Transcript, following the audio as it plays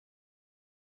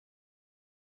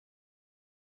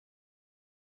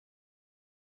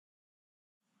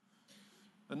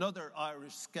Another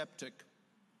Irish skeptic,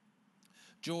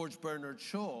 George Bernard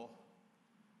Shaw,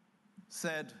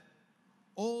 said,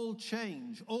 all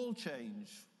change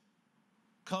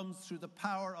comes through the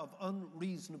power of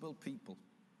unreasonable people.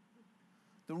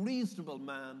 The reasonable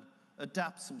man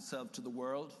adapts himself to the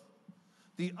world.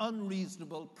 The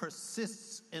unreasonable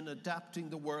persists in adapting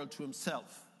the world to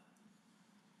himself.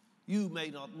 You may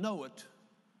not know it,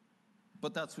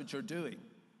 but that's what you're doing.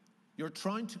 You're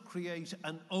trying to create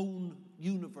an own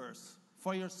universe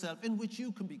for yourself in which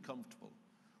you can be comfortable,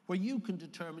 where you can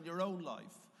determine your own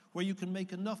life, where you can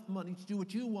make enough money to do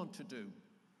what you want to do.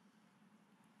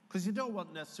 Because you don't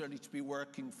want necessarily to be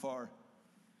working for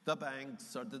the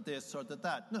banks or the this or the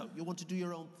that. No, you want to do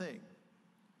your own thing.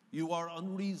 You are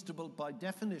unreasonable by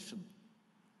definition,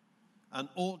 and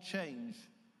all change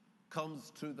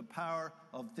comes through the power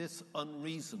of this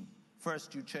unreason.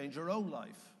 First, you change your own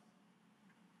life,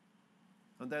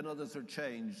 and then others are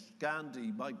changed.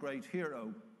 Gandhi, my great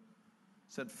hero,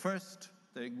 said first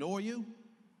they ignore you,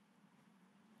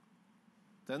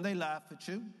 then they laugh at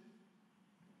you,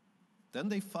 then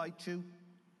they fight you,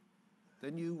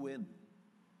 then you win.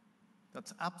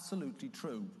 That's absolutely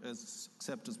true,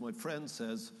 except as my friend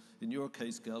says, in your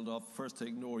case, Geldof, first they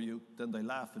ignore you, then they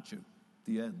laugh at you.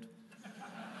 The end.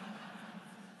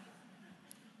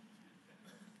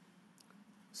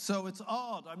 So it's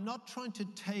odd. I'm not trying to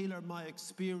tailor my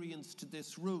experience to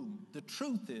this room. The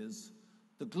truth is,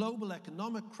 the global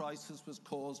economic crisis was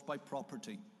caused by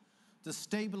property. The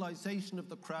stabilization of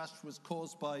the crash was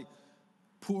caused by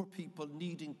poor people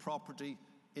needing property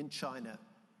in China.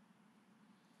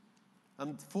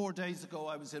 And 4 days ago,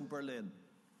 I was in Berlin.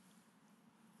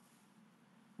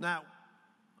 Now,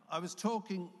 I was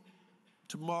talking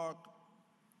to Mark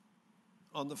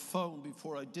on the phone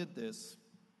before I did this,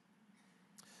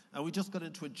 and we just got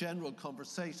into a general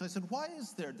conversation. I said, why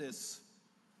is there this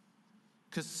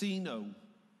casino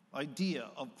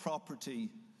idea of property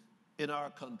in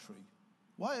our country?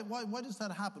 Why does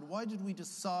that happen? Why did we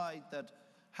decide that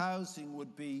housing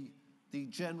would be the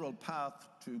general path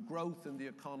to growth in the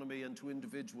economy and to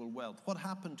individual wealth? What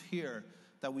happened here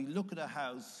that we look at a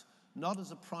house not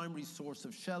as a primary source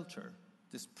of shelter,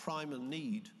 this primal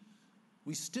need?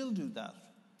 We still do that.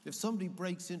 If somebody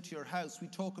breaks into your house, we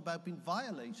talk about being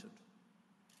violated.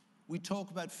 We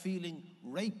talk about feeling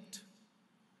raped.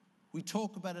 We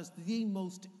talk about it as the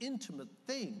most intimate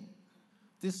thing,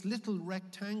 this little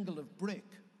rectangle of brick,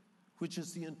 which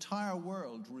is the entire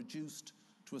world reduced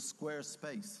to a square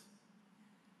space.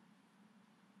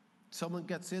 Someone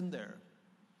gets in there,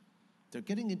 they're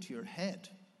getting into your head.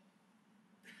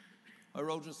 I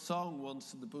wrote a song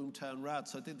once in the Boomtown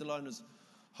Rats. I think the line is,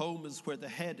 home is where the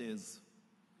head is.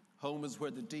 Home is where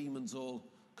the demons all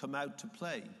come out to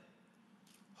play.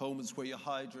 Home is where you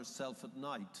hide yourself at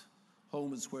night.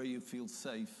 Home is where you feel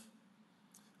safe.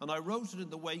 And I wrote it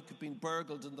in the wake of being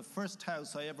burgled in the first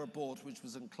house I ever bought, which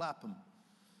was in Clapham.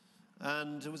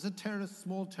 And it was a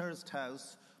small terraced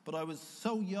house, but I was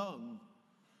so young,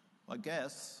 I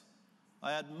guess,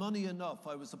 I had money enough.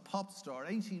 I was a pop star.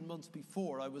 18 months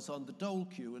before, I was on the Dole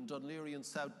queue in Dunleary in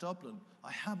South Dublin.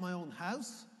 I had my own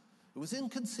house. It was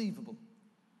inconceivable.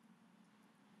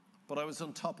 But I was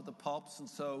on top of the pops, and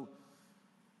so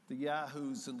the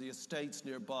yahoos and the estates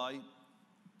nearby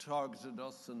targeted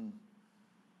us, and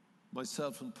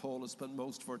myself and Paula spent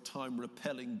most of our time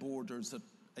repelling boarders at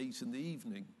 8 in the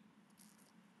evening.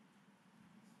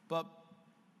 But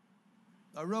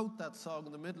I wrote that song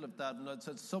in the middle of that, and I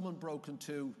said, someone broke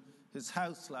into his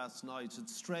house last night.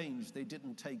 It's strange they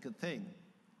didn't take a thing,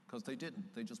 because they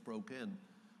didn't. They just broke in.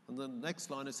 And then the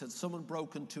next line I said, someone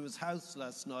broke into his house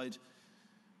last night.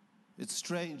 It's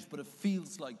strange, but it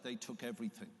feels like they took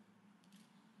everything.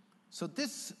 So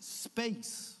this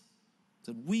space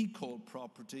that we call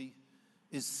property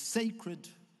is sacred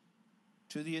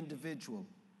to the individual.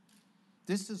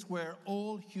 This is where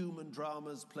all human drama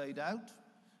is played out.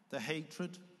 The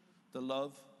hatred, the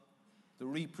love, the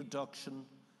reproduction,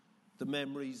 the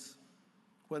memories.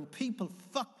 When people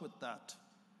fuck with that,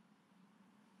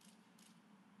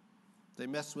 they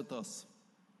mess with us.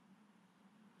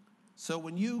 So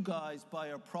when you guys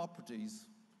buy our properties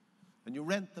and you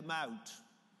rent them out,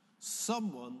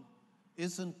 someone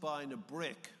isn't buying a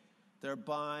brick. They're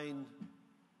buying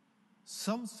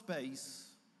some space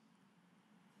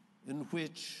in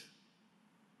which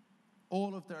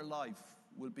all of their life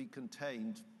will be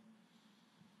contained.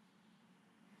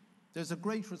 There's a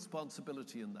great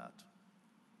responsibility in that.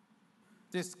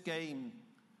 This game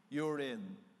you're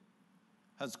in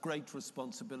has great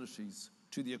responsibilities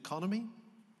to the economy,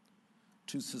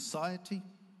 to society,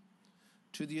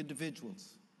 to the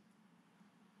individuals.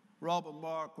 Rob and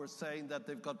Mark were saying that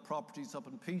they've got properties up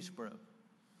in Peterborough.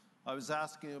 I was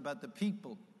asking about the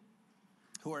people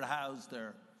who are housed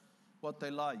there, what they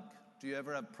like. Do you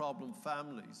ever have problem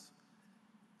families?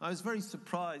 I was very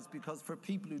surprised because for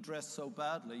people who dress so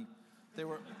badly, they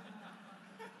were...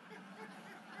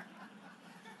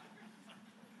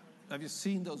 Have you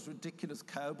seen those ridiculous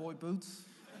cowboy boots?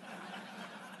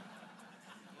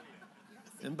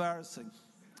 Embarrassing.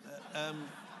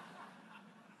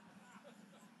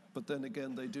 But then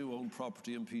again, they do own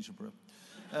property in Peterborough.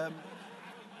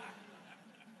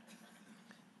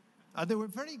 And they were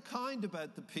very kind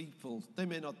about the people. They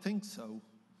may not think so,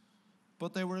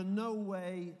 but they were in no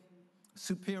way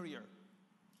superior.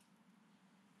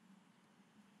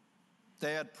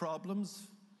 They had problems,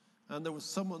 and there was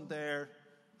someone there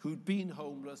who'd been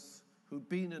homeless, who'd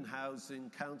been in housing,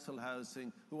 council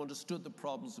housing, who understood the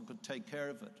problems and could take care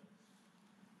of it.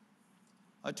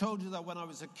 I told you that when I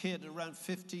was a kid, around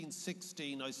 15,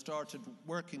 16, I started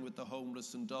working with the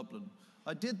homeless in Dublin.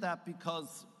 I did that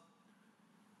because,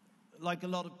 like a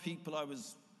lot of people, I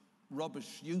was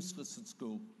rubbish, useless at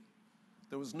school.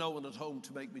 There was no one at home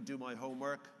to make me do my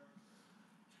homework.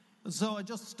 And so I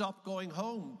just stopped going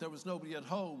home. There was nobody at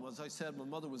home. As I said, my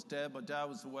mother was dead, my dad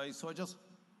was away, so I just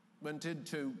went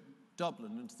into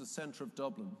Dublin, into the centre of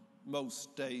Dublin,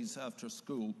 most days after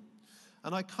school.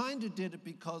 And I kind of did it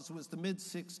because it was the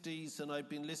mid-60s and I'd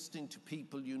been listening to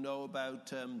people you know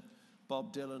about,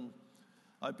 Bob Dylan.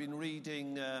 I've been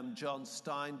reading John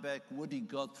Steinbeck, Woody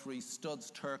Guthrie,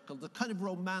 Studs Terkel, the kind of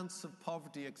romance of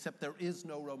poverty, except there is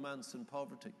no romance in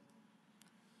poverty.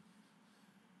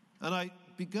 And I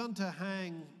began to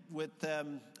hang with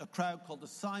a crowd called the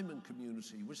Simon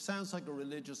Community, which sounds like a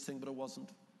religious thing, but it wasn't.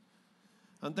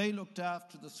 And they looked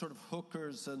after the sort of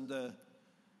hookers and the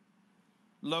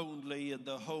lonely and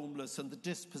the homeless and the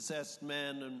dispossessed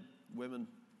men and women.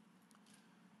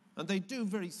 And they do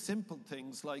very simple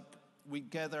things like we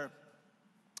gather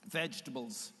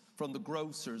vegetables from the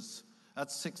grocers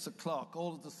at 6 o'clock.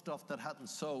 All of the stuff that hadn't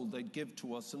sold, they'd give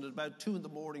to us. And at about 2 in the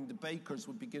morning, the bakers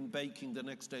would begin baking the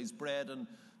next day's bread, and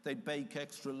they'd bake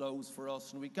extra loaves for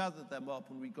us. And we gathered them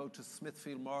up, and we'd go to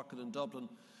Smithfield Market in Dublin,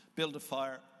 build a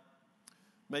fire,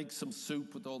 make some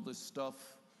soup with all this stuff,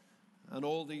 and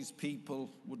all these people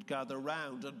would gather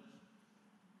round. And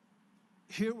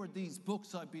here were these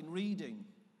books I've been reading,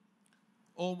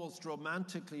 almost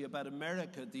romantically about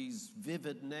America, these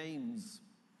vivid names.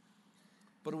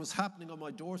 But it was happening on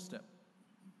my doorstep.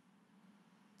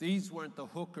 These weren't the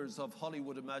hookers of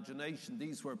Hollywood imagination.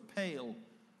 These were pale,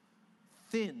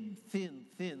 thin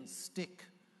stick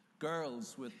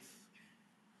girls with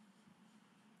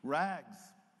rags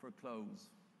for clothes,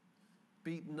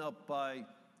 beaten up by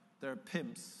their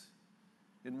pimps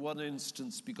in one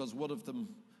instance because one of them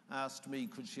asked me,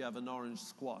 could she have an orange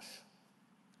squash?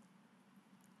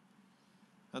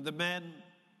 And the men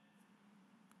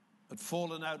had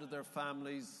fallen out of their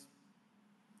families,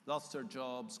 lost their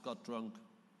jobs, got drunk.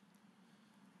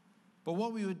 But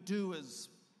what we would do is,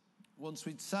 once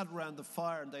we'd sat around the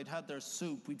fire and they'd had their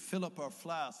soup, we'd fill up our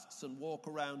flasks and walk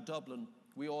around Dublin.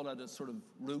 We all had a sort of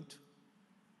route.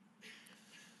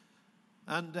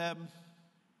 And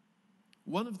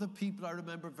one of the people I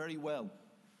remember very well.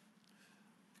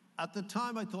 At the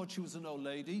time, I thought she was an old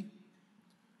lady.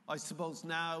 I suppose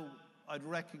now I'd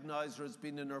recognize her as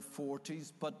being in her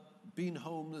 40s, but being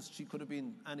homeless, she could have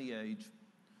been any age.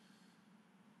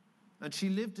 And she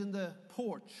lived in the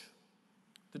porch,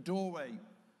 the doorway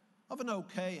of an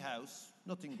okay house,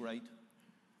 nothing great.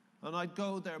 And I'd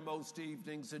go there most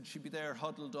evenings, and she'd be there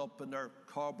huddled up in her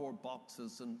cardboard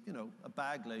boxes and, you know, a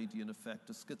bag lady in effect,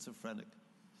 a schizophrenic.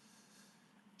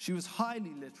 She was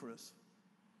highly literate.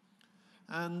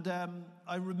 And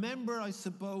I remember, I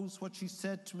suppose, what she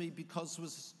said to me because it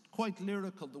was quite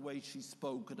lyrical the way she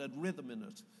spoke. It had rhythm in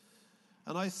it.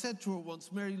 And I said to her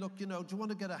once, Mary, look, you know, do you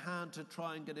want to get a hand to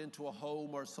try and get into a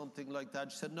home or something like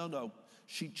that? She said, no.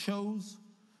 She chose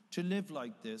to live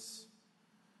like this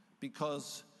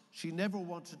because she never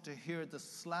wanted to hear the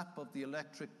slap of the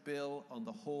electric bill on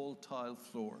the whole tile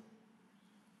floor.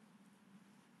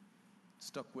 It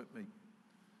stuck with me.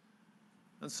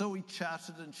 And so we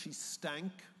chatted and she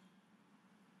stank.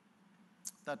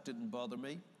 That didn't bother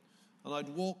me. And I'd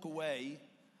walk away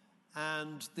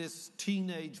and this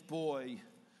teenage boy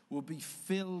would be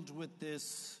filled with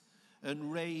this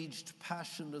enraged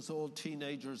passion, as all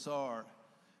teenagers are,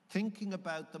 thinking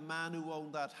about the man who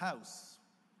owned that house.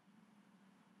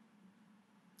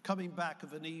 Coming back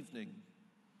of an evening,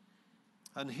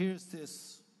 and here's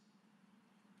this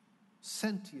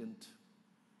sentient,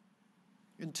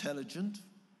 intelligent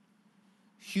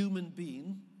human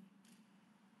being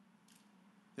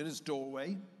in his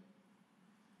doorway,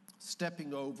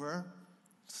 stepping over,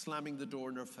 slamming the door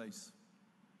in her face.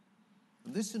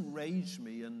 And this enraged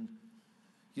me, and,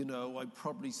 you know, I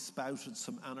probably spouted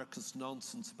some anarchist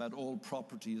nonsense about all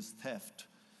property is theft,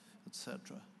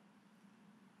 etc.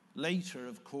 Later,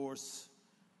 of course,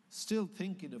 still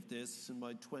thinking of this in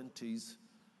my 20s,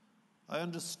 I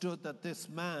understood that this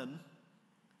man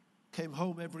came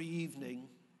home every evening,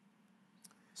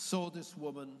 saw this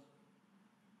woman,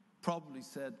 probably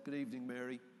said, "Good evening,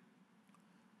 Mary,"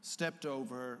 stepped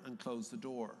over her and closed the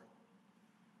door.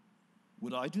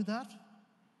 Would I do that?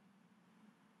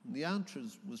 And the answer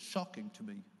was shocking to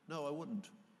me. No, I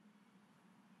wouldn't.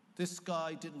 This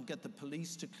guy didn't get the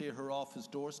police to clear her off his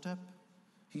doorstep.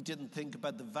 He didn't think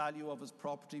about the value of his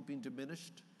property being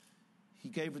diminished. He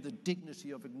gave her the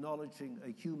dignity of acknowledging a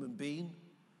human being,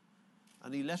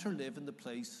 and he let her live in the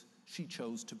place she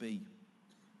chose to be.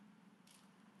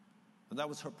 And that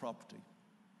was her property.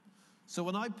 So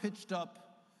when I pitched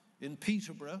up in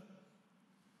Peterborough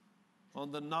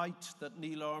on the night that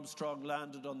Neil Armstrong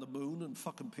landed on the moon, and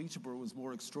fucking Peterborough was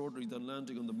more extraordinary than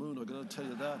landing on the moon, I'm going to tell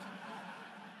you that.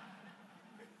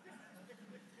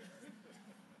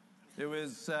 There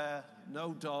was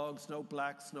no dogs, no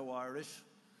blacks, no Irish.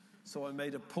 So I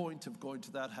made a point of going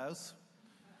to that house.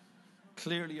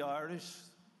 Clearly Irish.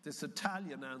 This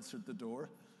Italian answered the door.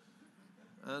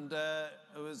 And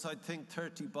it was, I think,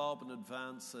 30 bob in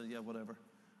advance. Yeah, whatever.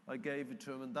 I gave it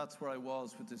to him, and that's where I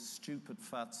was with this stupid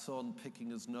fat son picking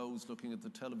his nose, looking at the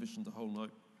television the whole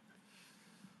night.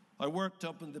 I worked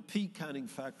up in the pea canning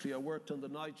factory. I worked on the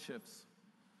night shifts.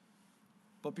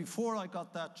 But before I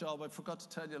got that job, I forgot to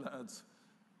tell you, lads,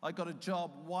 I got a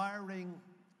job wiring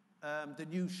the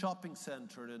new shopping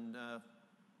centre in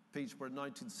Peterborough in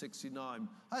 1969.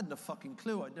 I hadn't a fucking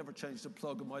clue. I'd never changed a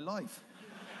plug in my life.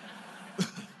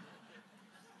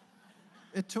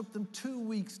 It took them 2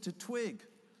 weeks to twig.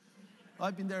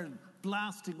 I've been there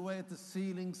blasting away at the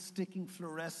ceiling, sticking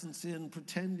fluorescents in,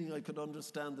 pretending I could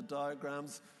understand the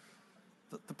diagrams.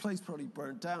 The place probably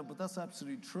burnt down, but that's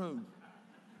absolutely true.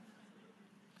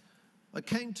 I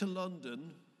came to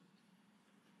London,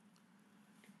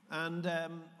 and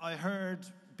I heard,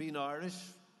 being Irish,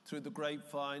 through the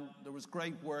grapevine, there was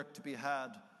great work to be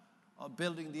had on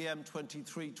building the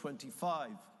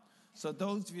M23-25. So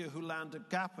those of you who land at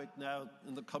Gatwick now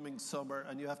in the coming summer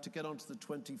and you have to get onto the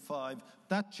 25,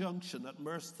 that junction at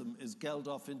Merstham is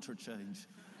Geldof interchange.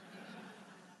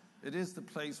 It is the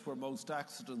place where most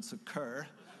accidents occur,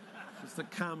 because the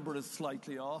camber is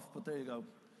slightly off, but there you go.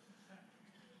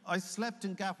 I slept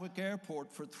in Gatwick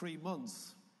Airport for 3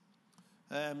 months.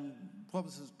 What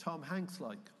was his Tom Hanks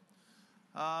like?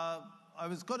 I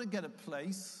was going to get a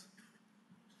place,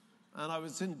 and I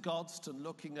was in Godstone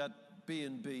looking at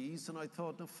B&Bs, and I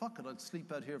thought, no, fuck it, I'd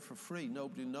sleep out here for free,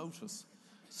 nobody notice,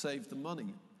 save the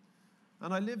money.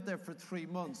 And I lived there for 3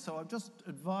 months, so I'm just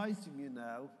advising you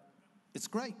now, it's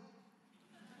great.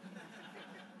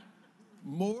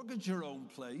 Mortgage your own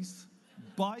place,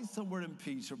 buy somewhere in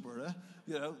Peterborough,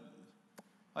 you know.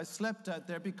 I slept out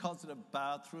there because it had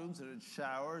bathrooms, it had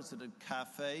showers, it had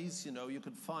cafes, you know. You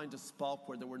could find a spot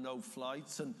where there were no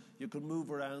flights and you could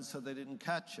move around so they didn't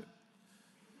catch you.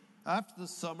 After the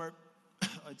summer,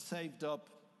 I'd saved up.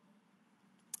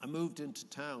 I moved into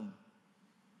town.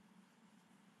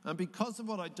 And because of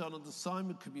what I'd done in the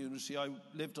Simon community, I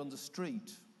lived on the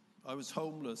street. I was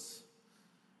homeless.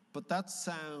 But that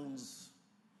sounds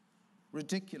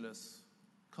ridiculous,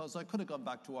 because I could have gone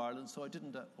back to Ireland, so I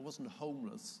wasn't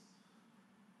homeless.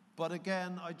 But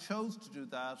again, I chose to do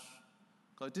that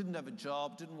because I didn't have a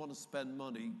job, didn't want to spend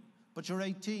money. But you're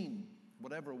 18,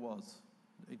 whatever it was,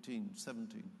 18,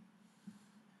 17.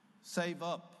 Save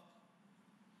up.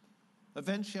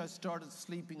 Eventually I started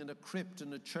sleeping in a crypt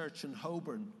in a church in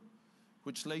Holborn,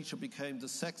 which later became the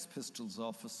Sex Pistols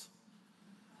office.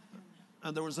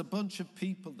 And there was a bunch of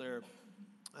people there,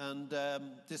 and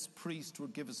this priest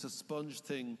would give us a sponge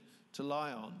thing to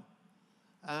lie on.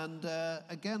 And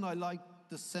again, I liked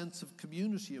the sense of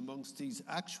community amongst these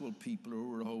actual people who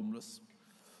were homeless.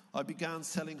 I began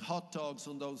selling hot dogs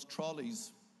on those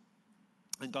trolleys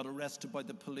and got arrested by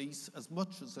the police as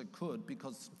much as I could,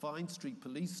 because Vine Street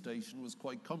Police Station was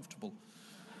quite comfortable.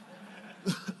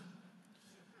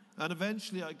 And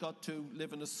eventually I got to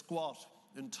live in a squat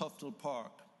in Tufnell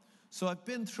Park. So I've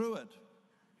been through it.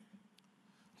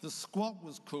 The squat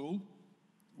was cool.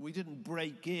 We didn't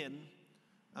break in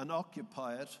and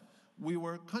occupy it. We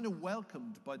were kind of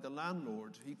welcomed by the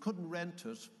landlord. He couldn't rent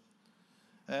it.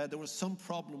 There was some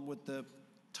problem with the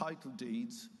title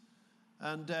deeds.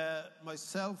 And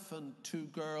myself and 2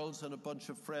 girls and a bunch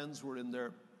of friends were in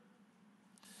there.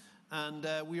 And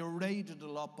we were raided a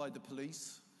lot by the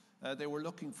police. They were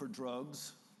looking for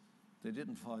drugs. They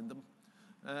didn't find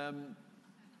them.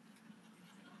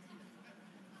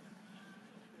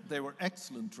 They were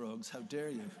excellent drugs, how dare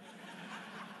you?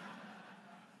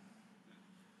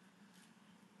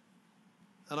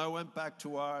 And I went back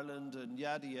to Ireland and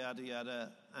yada, yada,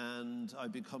 yada, and I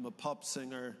become a pop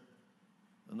singer,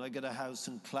 and I get a house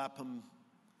in Clapham,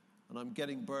 and I'm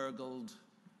getting burgled,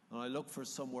 and I look for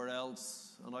somewhere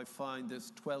else, and I find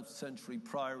this 12th century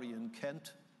priory in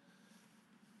Kent.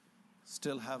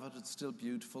 Still have it, it's still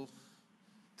beautiful.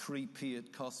 3p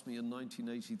it cost me in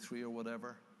 1983 or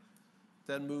whatever.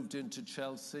 Then moved into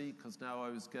Chelsea, because now I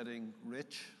was getting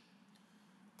rich.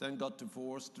 Then got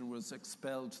divorced and was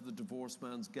expelled to the divorced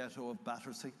man's ghetto of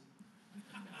Battersea.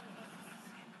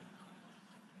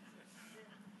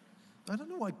 I don't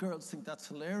know why girls think that's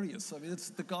hilarious. I mean,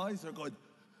 the guys are going...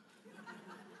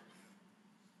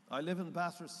 I live in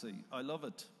Battersea. I love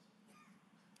it.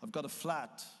 I've got a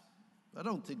flat. I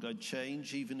don't think I'd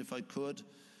change, even if I could.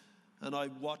 And I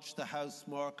watch the house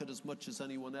market as much as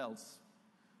anyone else.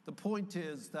 The point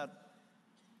is that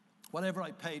whatever I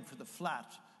paid for the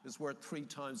flat is worth 3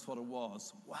 times what it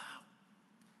was. Wow.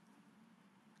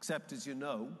 Except, as you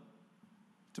know,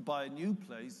 to buy a new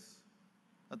place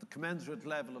at the commensurate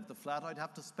level of the flat, I'd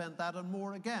have to spend that and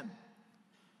more again.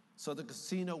 So the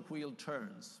casino wheel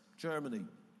turns. Germany,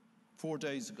 4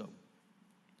 days ago.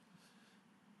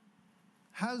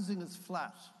 Housing is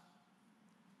flat.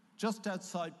 Just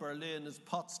outside Berlin is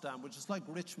Potsdam, which is like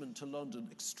Richmond to London.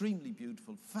 Extremely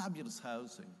beautiful, fabulous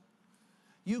housing.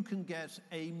 You can get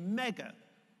a mega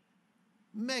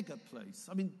place.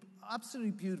 I mean,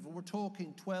 absolutely beautiful. We're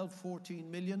talking 12,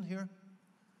 14 million here.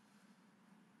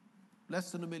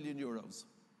 Less than €1 million.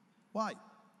 Why?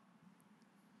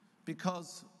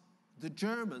 Because the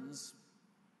Germans,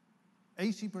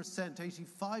 80%,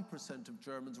 85% of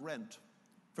Germans rent.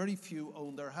 Very few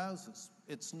own their houses.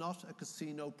 It's not a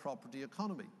casino property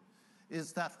economy.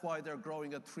 Is that why they're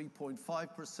growing at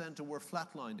 3.5% and we're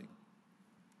flatlining?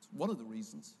 It's one of the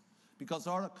reasons. Because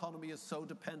our economy is so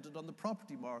dependent on the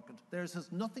property market. Theirs has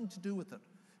nothing to do with it.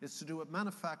 It's to do with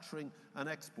manufacturing and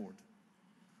export.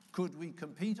 Could we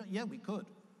compete? Yeah, we could.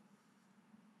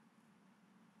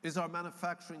 Is our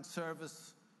manufacturing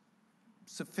service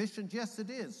sufficient? Yes, it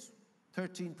is.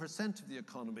 13% of the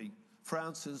economy.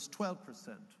 France is 12%.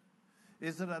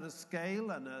 Is it at a scale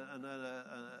and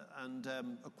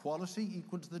a quality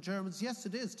equal to the Germans? Yes,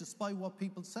 it is, despite what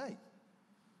people say.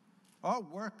 Our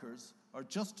workers are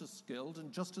just as skilled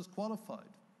and just as qualified.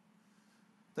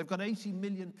 They've got 80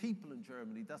 million people in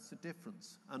Germany, that's the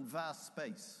difference, and vast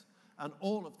space. And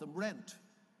all of them rent.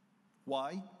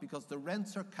 Why? Because the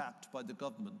rents are capped by the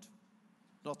government.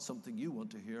 Not something you want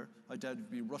to hear. I doubt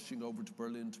you'd be rushing over to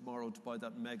Berlin tomorrow to buy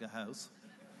that mega house.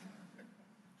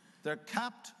 They're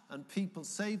capped, and people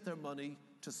save their money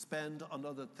to spend on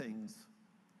other things.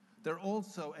 They're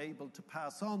also able to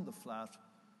pass on the flat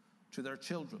to their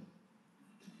children.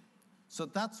 So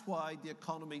that's why the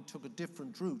economy took a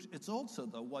different route. It's also,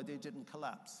 though, why they didn't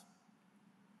collapse.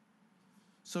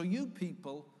 So you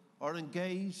people are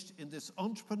engaged in this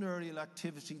entrepreneurial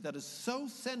activity that is so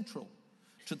central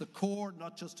to the core,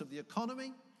 not just of the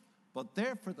economy, but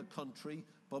there for the country,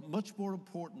 but much more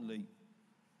importantly,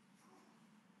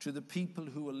 to the people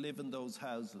who will live in those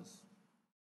houses.